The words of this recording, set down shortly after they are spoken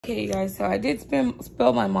Okay, you guys, so I did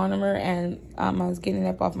spill my monomer, and I was getting it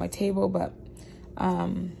up off my table, but I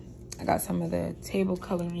got some of the table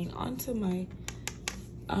coloring onto my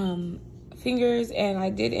fingers, and I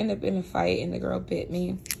did end up in a fight, and the girl bit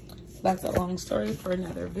me. That's a long story for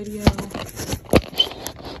another video, but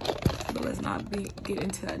let's not get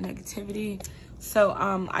into that negativity. So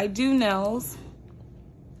I do nails,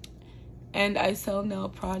 and I sell nail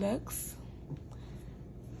products.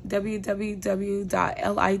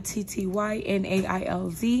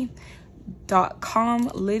 www.littynailz.com,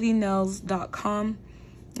 littynailz.com.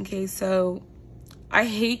 Okay, so I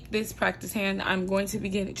hate this practice hand. I'm going to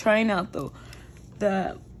be trying out the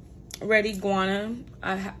red iguana.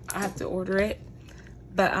 I have to order it,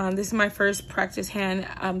 but this is my first practice hand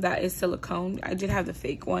that is silicone. I did have the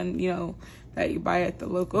fake one, you know, that you buy at the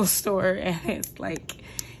local store, and it's like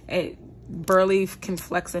it barely can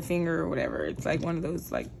flex a finger or whatever. It's like one of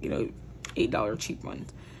those, like, you know, $8 cheap ones,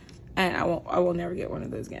 and I will never get one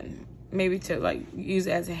of those again. Maybe to like use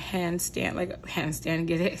it as a handstand, like a handstand,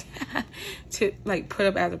 get it to like put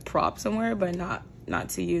up as a prop somewhere, but not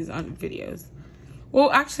to use on videos. Well,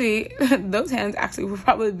 actually, those hands actually will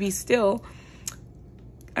probably be still.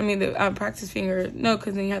 I mean, the practice finger, no,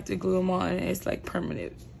 because then you have to glue them on, and it's like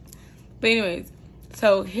permanent. But anyways,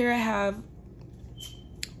 so here I have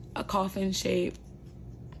a coffin shape.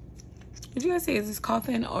 Would you guys say, is this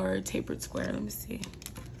coffin or tapered square? Let me see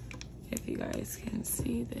if you guys can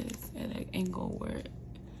see this at an angle where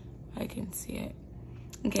I can see it.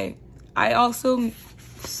 Okay, I also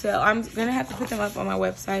sell, I'm gonna have to put them up on my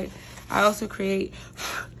website. I also create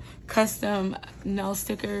custom nail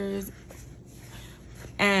stickers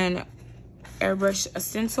and airbrush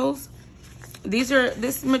stencils.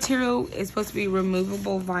 This material is supposed to be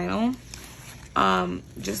removable vinyl.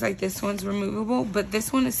 Just like this one's removable, but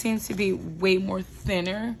this one seems to be way more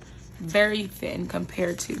thinner, very thin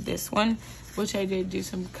compared to this one, which I did do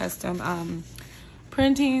some custom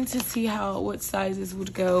printing to see what sizes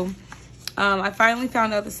would go. I finally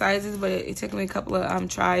found out the sizes, but it took me a couple of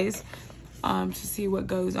tries to see what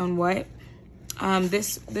goes on what.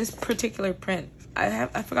 This particular print,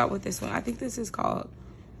 I forgot what this one, I think this is called,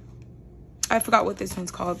 I forgot what this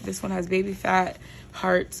one's called. This one has baby fat,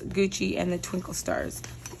 hearts, Gucci, and the twinkle stars.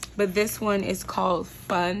 But this one is called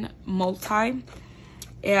Fun Multi.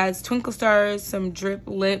 It has twinkle stars, some drip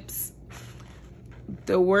lips,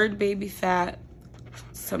 the word baby fat,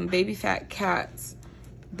 some baby fat cats,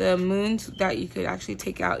 the moons that you could actually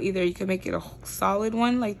take out. Either you could make it a solid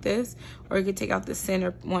one like this, or you could take out the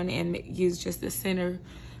center one and use just the center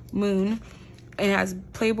moon. It has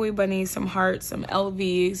Playboy bunnies, some hearts, some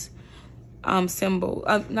LVs, not symbols,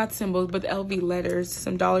 but the LV letters,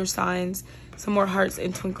 some dollar signs, some more hearts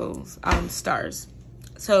and twinkles, stars.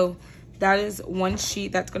 So that is one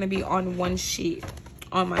sheet. That's going to be on one sheet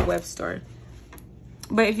on my web store.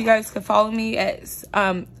 But if you guys could follow me at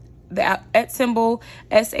the at symbol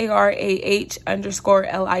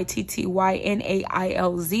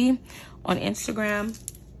SARAH_LITTYNAILZ on Instagram.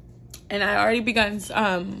 And I already begun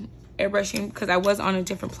airbrushing because I was on a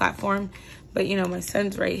different platform. But, you know, my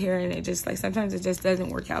son's right here, and it just, like, sometimes it just doesn't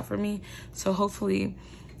work out for me. So hopefully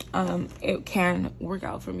it can work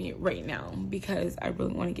out for me right now, because I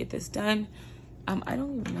really want to get this done. I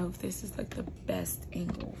don't even know if this is, like, the best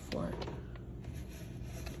angle for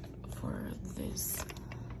this.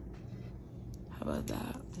 How about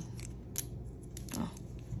that? Oh,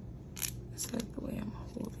 it's like the way I'm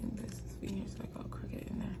holding this finger, it's like all crooked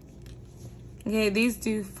in there. Okay, these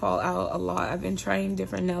do fall out a lot. I've been trying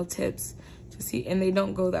different nail tips to see, and they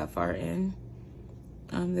don't go that far in.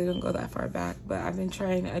 They don't go that far back, but I've been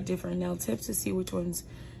trying a different nail tip to see which ones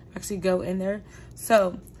actually go in there.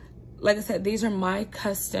 So, like I said, these are my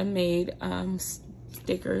custom made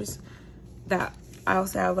stickers. That I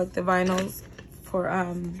also have, like, the vinyls for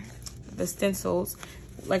the stencils.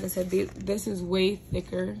 Like I said, this is way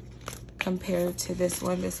thicker compared to this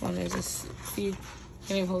one. This one is just, see,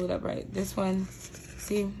 can't even hold it up right. This one,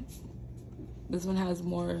 see, this one has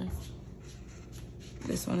more.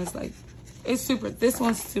 This one is like, it's super, this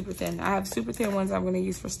one's super thin. I have super thin ones I'm going to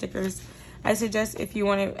use for stickers. I suggest, if you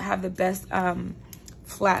want to have the best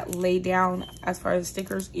flat lay down as far as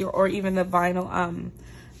stickers, or even the vinyl,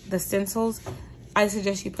 the stencils, I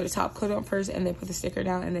suggest you put a top coat on first and then put the sticker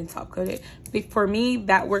down and then top coat it. But for me,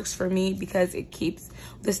 that works for me because it keeps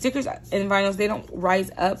the stickers and vinyls, they don't rise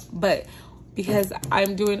up, but because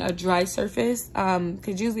I'm doing a dry surface,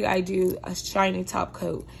 because usually I do a shiny top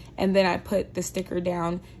coat and then I put the sticker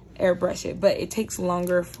down, airbrush it, but it takes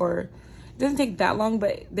longer it doesn't take that long,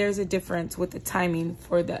 but there's a difference with the timing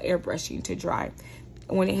for the airbrushing to dry.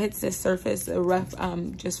 When it hits the surface, the rough,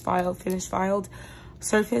 just finished filed,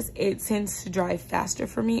 surface, it tends to dry faster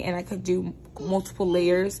for me, and I could do multiple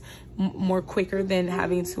layers more quicker than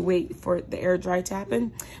having to wait for the air dry to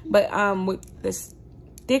happen. But with the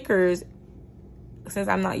stickers, since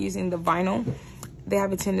I'm not using the vinyl, they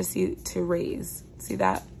have a tendency to raise. See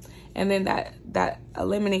that? And then that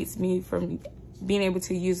eliminates me from being able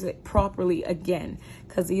to use it properly again,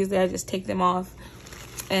 because usually I just take them off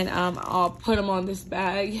and I'll put them on this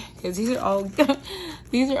bag, because these are all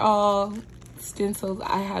these are all stencils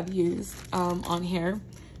I have used on here.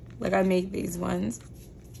 Like, I make these ones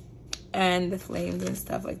and the flames and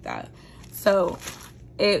stuff like that. So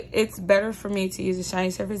it's better for me to use a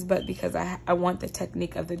shiny surface, but because I want the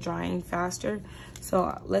technique of the drying faster.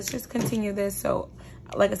 So let's just continue this. So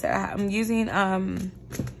like I said, I'm using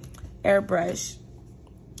airbrush,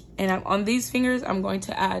 and on these fingers I'm going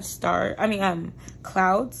to add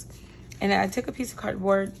clouds. And I took a piece of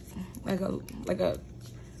cardboard, like a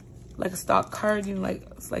stock card, you know, like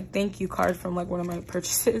it's like thank you card from like one of my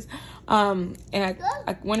purchases, and I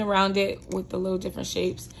went around it with the little different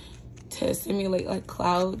shapes to simulate like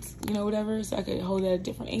clouds, you know, whatever, so I could hold it at a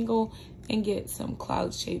different angle and get some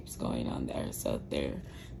cloud shapes going on there. So there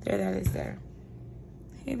that is there.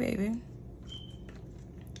 Hey baby,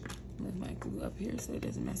 move my glue up here so it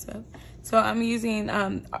doesn't mess up. So I'm using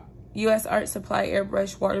US Art Supply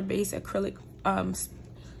Airbrush water-based acrylic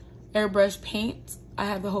airbrush paint. I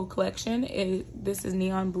have the whole collection. This is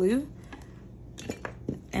neon blue,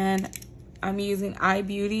 and I'm using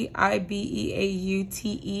iBeauty,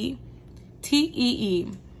 IBEAUTEE,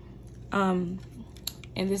 and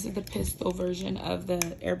this is the pistol version of the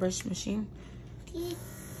airbrush machine.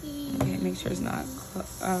 Okay, make sure it's not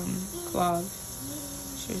clogged.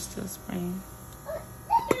 Make sure it's still spraying.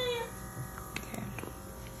 Okay.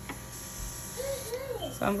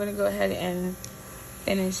 So I'm gonna go ahead and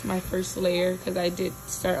finish my first layer, because I did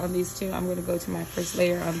start on these two. I'm gonna go to my first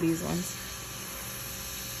layer on these ones.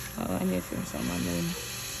 Oh, I need to finish on my moon.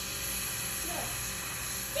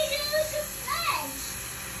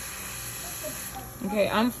 Okay,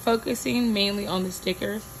 I'm focusing mainly on the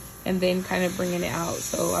sticker and then kind of bringing it out.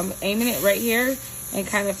 So I'm aiming it right here and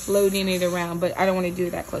kind of floating it around, but I don't want to do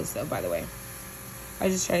it that close though, by the way. I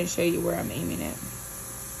was just trying to show you where I'm aiming it.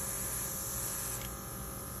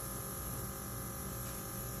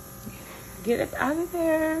 Get up out of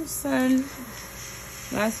there, son.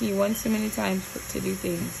 I'm asking you one too many times to do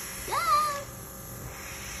things.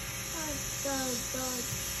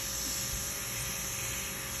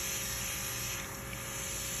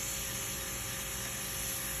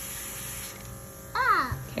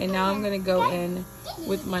 Okay, now I'm gonna go in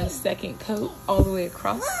with my second coat all the way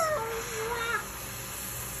across.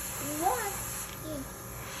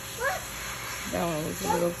 That one was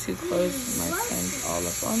a little too close. My pen's all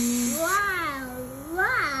up on me.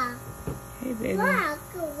 Hey, baby.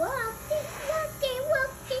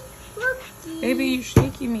 Baby, you're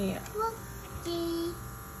shaking me.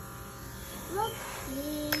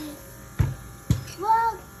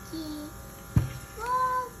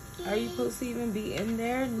 Are you supposed to even be in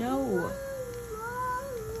there? No.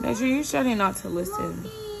 Make sure you're starting not to listen.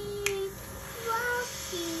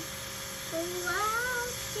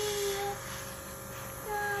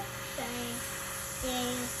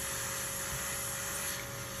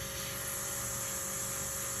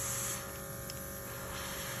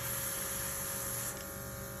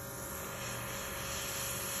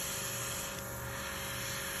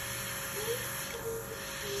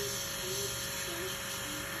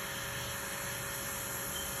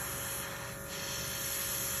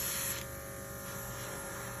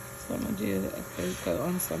 So I'm going to do a third coat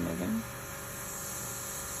on some of them.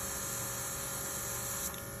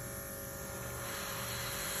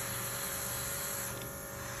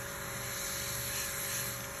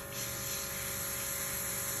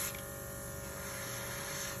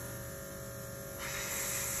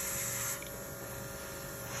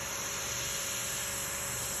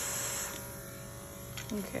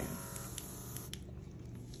 Okay.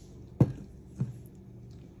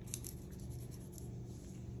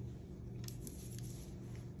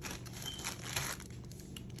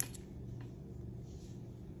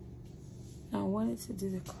 Now I wanted to do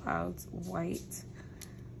the clouds white.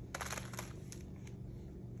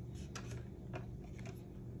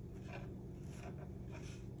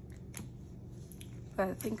 But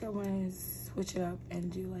I think I want to switch it up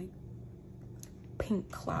and do like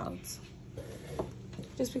pink clouds.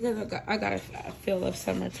 Just because I got a feel of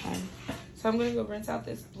summertime. So I'm gonna go rinse out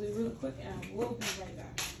this blue really quick and we'll be right back.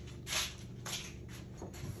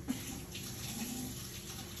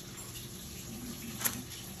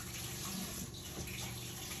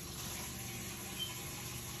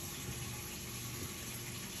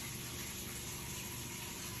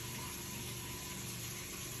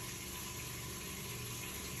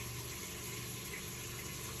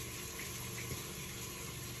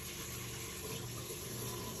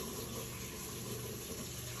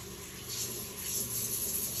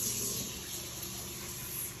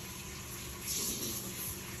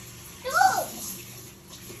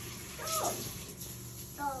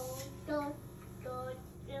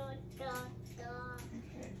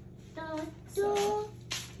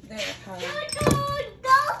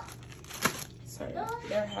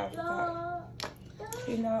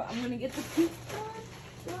 cleaned out. I'm gonna get the pink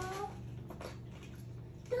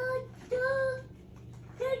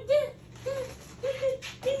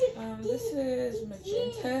one. This is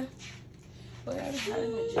magenta. But I haven't had a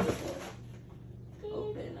magenta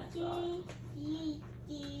open, I thought.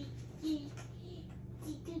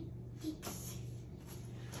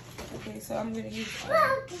 Okay, so I'm gonna use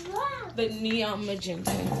the neon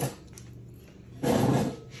magenta.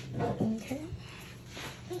 Okay.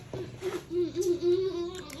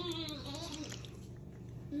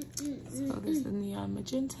 So this is the neon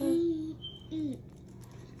magenta.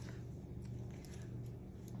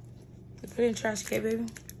 Put it in trash can, baby.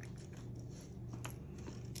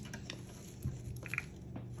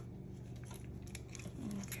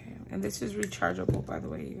 Okay, and this is rechargeable, by the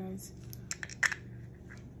way, you guys.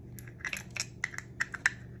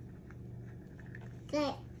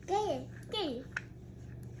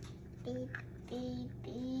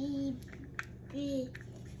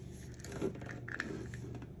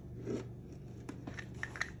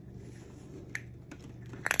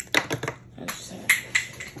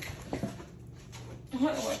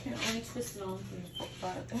 I can only twist it on from the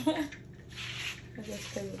front. I guess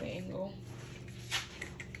because of the angle.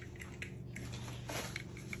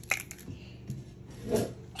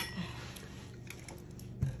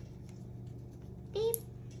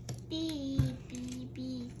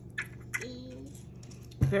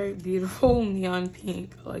 Very beautiful neon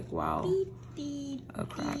pink. Like, wow. Oh,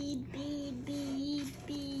 crap.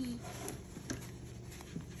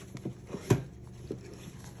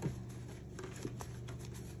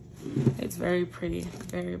 It's very pretty,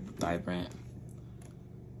 very vibrant.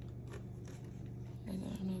 I don't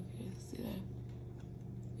know if you guys see that.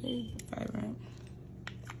 Very vibrant.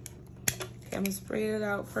 Okay, I'm gonna spray it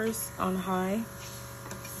out first on high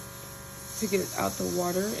to get out the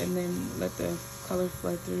water, and then let the color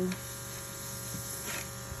flow through.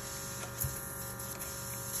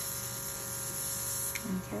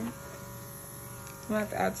 Okay. I'm gonna have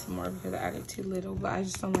to add some more because I added too little, but I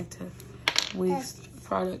just don't like to waste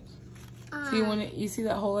product. So you see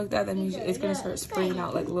that hole like that? That means it's gonna start spraying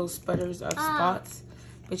out like little sputters of spots.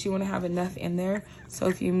 But you wanna have enough in there. So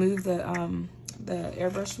if you move the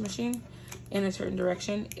airbrush machine in a certain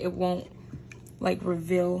direction, it won't like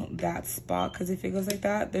reveal that spot. Cause if it goes like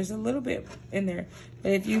that, there's a little bit in there.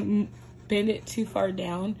 But if you bend it too far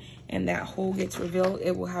down and that hole gets revealed,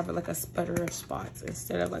 it will have like a sputter of spots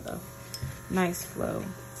instead of like a nice flow.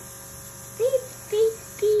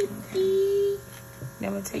 Okay. Now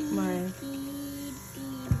I'm gonna take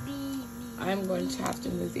I'm going to have to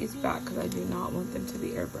move these back because I do not want them to be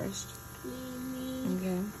airbrushed.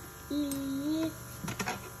 Okay.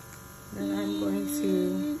 Then I'm going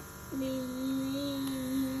to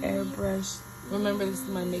airbrush. Remember, this is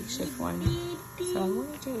my makeshift one. So I'm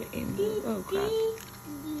going to aim it. Oh crap.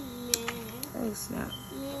 Oh snap.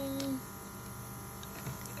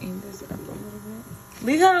 Aim this up a little bit.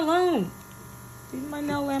 Leave her alone. Leave my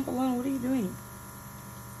nail lamp alone. What are you doing?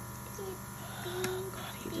 Oh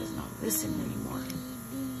God, he does not listen anymore.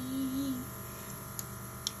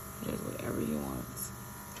 He does whatever he wants.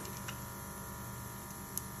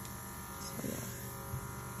 So yeah.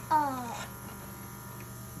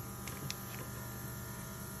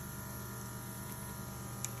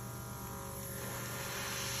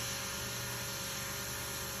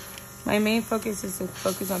 My main focus is to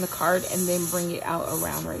focus on the card and then bring it out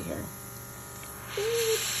around right here.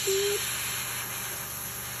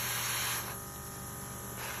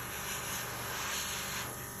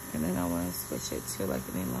 And then I want to switch it to like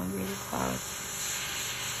an elongated cloud.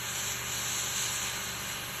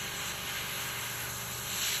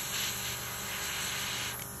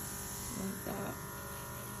 Like that.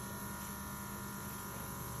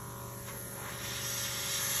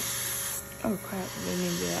 Oh crap, I didn't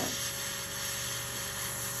even do that.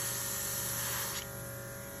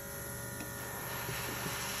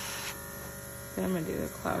 Then I'm gonna do the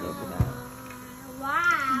cloud over that.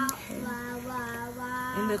 Wow. Okay. Wow, wow,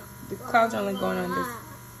 wow. And the clouds are only going on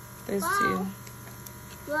this two. Wow,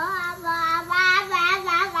 wow, wow, wow,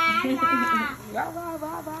 wow, wow. Wow, wow,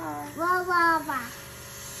 wow, wow. Wow, wow, wow.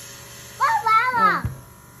 Wow, wow, wow.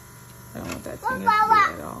 I don't want that Wow, thing wow, to wow.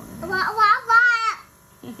 be at all. Wow, wow, wow.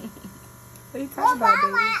 What are you talking about,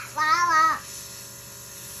 baby? Wow, wow.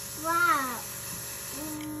 Wow.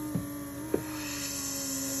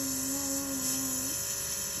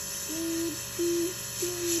 Beep, beep,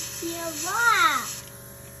 beep, beep, wow.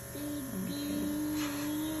 Beep, beep.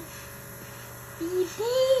 Beep,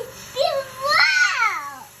 beep, beep,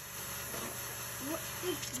 wow.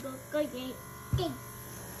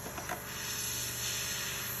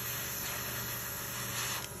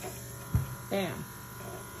 Bam.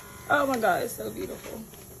 Oh my God, it's so beautiful.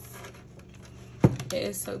 It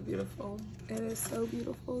is so beautiful. It is so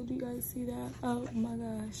beautiful. Do you guys see that? Oh my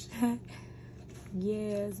gosh.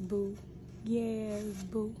 Yes, boo. Yes,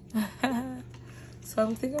 boo. So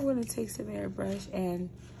I'm thinking I'm gonna take some airbrush and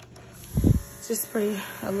just spray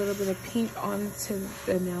a little bit of pink onto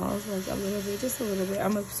the nails, like a little bit, just a little bit.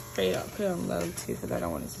 I'm gonna spray it, put it on low too, because I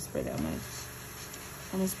don't want it to spray that much.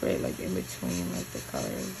 I'm gonna spray it like in between, like the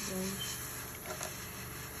colors.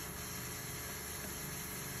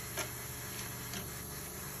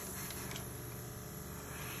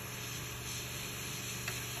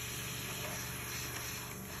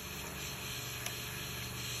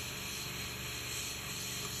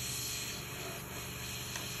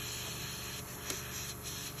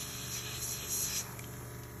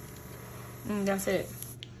 That's it.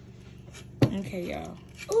 Okay, y'all.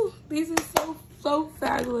 Ooh, these are so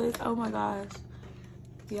fabulous. Oh my gosh.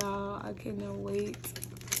 Y'all, I cannot wait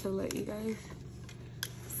to let you guys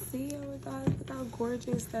see. Oh my God, look how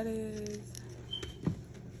gorgeous that is.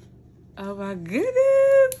 Oh my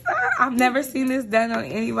goodness. I've never seen this done on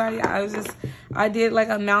anybody. I did like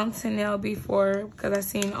a mountain nail before, because I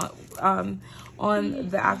seen on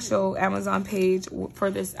the actual Amazon page for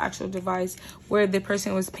this actual device where the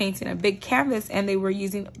person was painting a big canvas and they were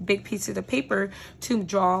using big pieces of paper to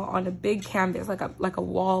draw on a big canvas, like a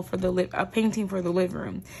wall for a painting for the living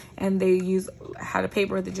room. And they had a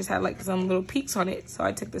paper that just had like some little peaks on it. So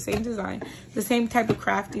I took the same design, the same type of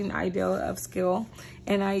crafting ideal of skill,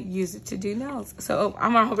 and I used it to do nails. So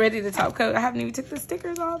I'm already the top coat. I haven't even took the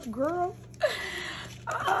stickers off, girl.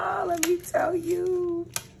 Let me tell you.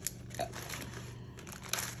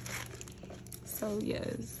 So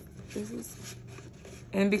yes,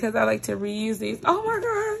 and because I like to reuse these, oh my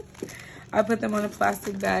God, I put them on a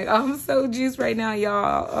plastic bag. Oh, I'm so juiced right now,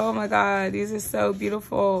 y'all. Oh my God, these are so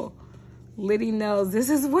beautiful. Litty Nailz, this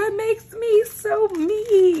is what makes me so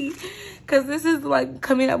me, because this is like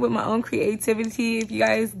coming up with my own creativity. If you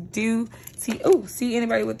guys do see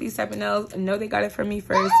anybody with these type of nails, know they got it from me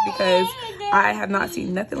first, because I have not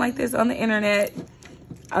seen nothing like this on the internet.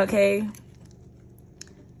 Okay.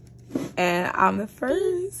 And I'm the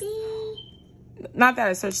first. Not that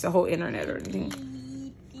I searched the whole internet or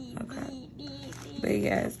anything. Okay. But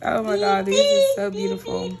yes. Oh my God. These are so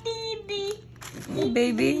beautiful.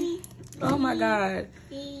 Baby. Oh my God.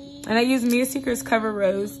 And I use Mia Secret's Cover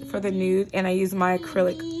Rose for the nude. And I use my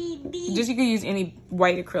acrylic. You can use any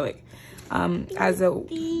white acrylic as a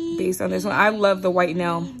base on this one. I love the white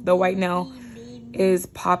nail. The white nail is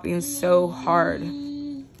popping so hard.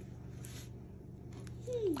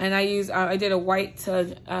 And I did a white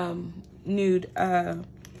to nude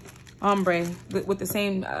ombre with the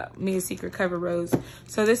same Mia Secret Cover Rose.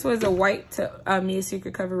 So this was a white to Mia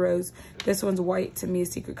Secret Cover Rose. This one's white to Mia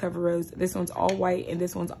Secret Cover Rose. This one's all white, and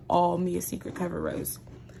this one's all Mia Secret Cover Rose.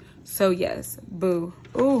 So yes, boo.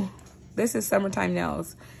 Ooh, this is summertime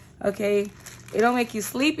nails. Okay, it don't make you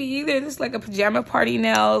sleepy either. This is like a pajama party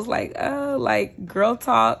nails, like girl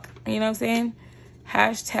talk. You know what I'm saying?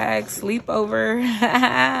 Hashtag sleepover.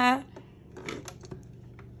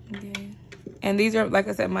 Okay. And these are, like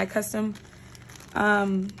I said, my custom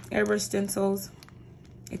airbrush stencils.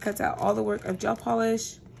 It cuts out all the work of gel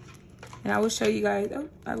polish. And I will show you guys, oh,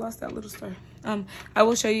 I lost that little star. I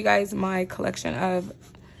will show you guys my collection of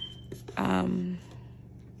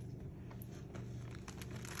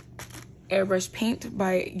airbrush paint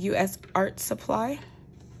by US Art Supply.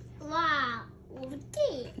 Wow.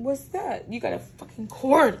 What's that? You got a fucking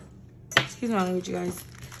cord. Excuse my language, you guys.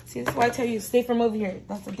 See, that's why I tell you, stay from over here.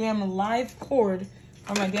 That's a damn live cord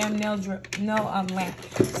on my damn nail lamp.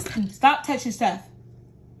 Stop touching stuff.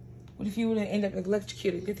 What if you would have ended up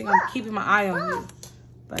electrocuted? Good thing I'm keeping my eye on you.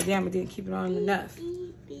 But damn, I didn't keep it on enough.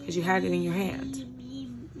 Because you had it in your hand.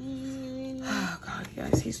 Oh, God,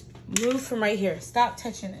 guys. He's moved from right here. Stop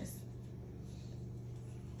touching this.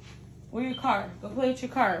 Where's your car? Go play with your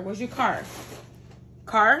car. Where's your car?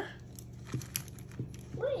 Car?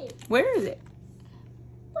 Wait. Where is it?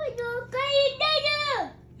 Where's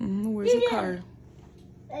your car?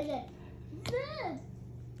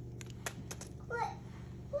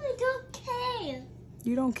 care?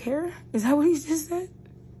 You don't care? Is that what he just said?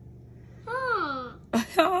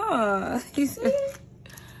 He said,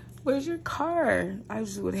 where's your car? I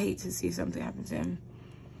just would hate to see something happen to him.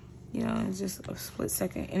 You know, it's just a split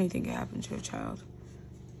second. Anything can happen to a child.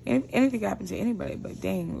 Anything can happen to anybody, but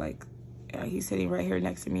dang, like, he's sitting right here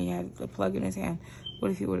next to me. He had the plug in his hand.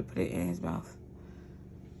 What if he would have put it in his mouth?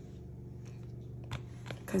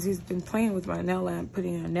 Because he's been playing with my nail lamp,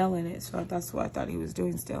 putting a nail in it, so that's what I thought he was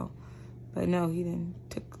doing still. But no, he didn't.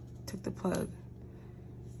 Took the plug.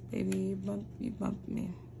 Baby, you bumped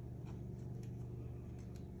me.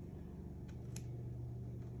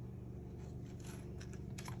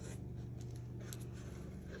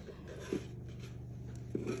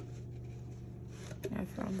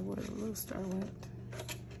 where the little star went.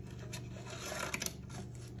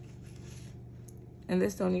 And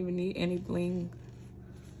this don't even need any bling.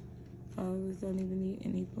 Oh, this don't even need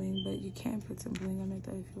any bling, but you can put some bling on it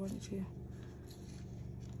though if you wanted to.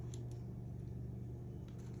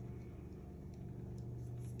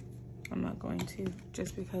 I'm not going to,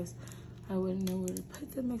 just because I wouldn't know where to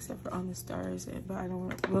put them except for on the stars, but I don't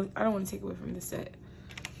want to. Well, I don't want to take away from the set.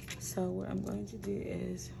 So what I'm going to do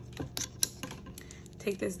is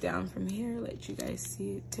take this down from here, let you guys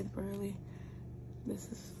see it temporarily. This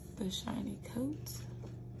is the shiny coat,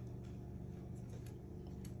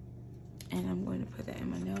 and I'm going to put that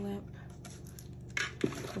in my nail lamp.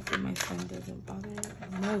 Hopefully my son doesn't bother it.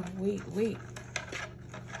 No, wait.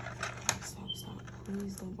 Stop.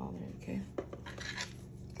 Please don't bother it, okay?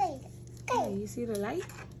 Hey, you see the light?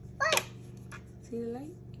 What? See the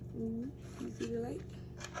light? You see the light?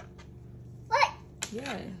 What?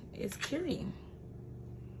 Yeah, it's curing.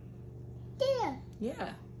 There.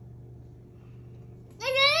 Yeah.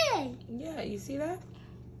 There. Yeah, you see that?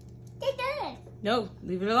 There. No,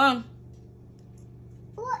 leave it alone.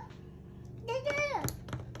 What? There.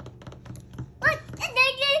 What? There.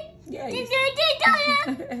 Yeah,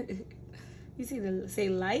 you see the, say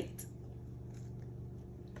light?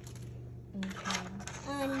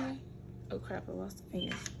 Okay. Oh crap, I lost a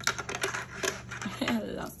finger. I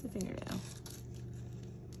lost a finger now.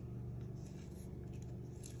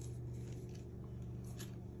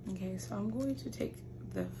 Okay, so I'm going to take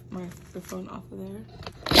the phone off of there,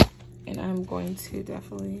 and I'm going to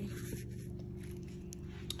definitely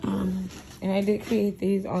and I did create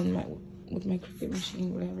these on with my Cricut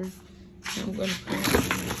machine, whatever. So I'm going to put it on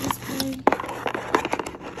my display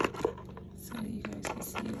so you guys can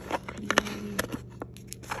see it clearly.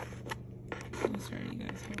 I'm sorry, you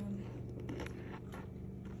guys. Hold on.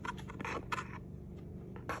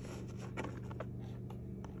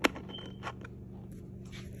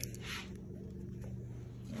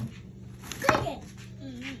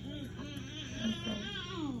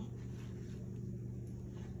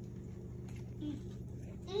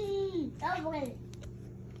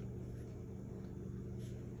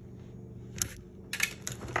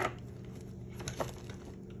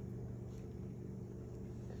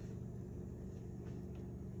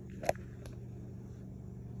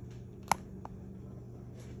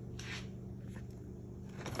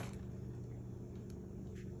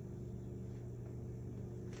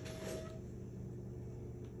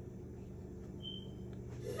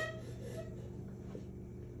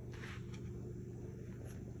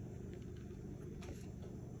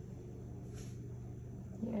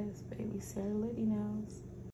 Yes, baby, Sarah Litty Nailz.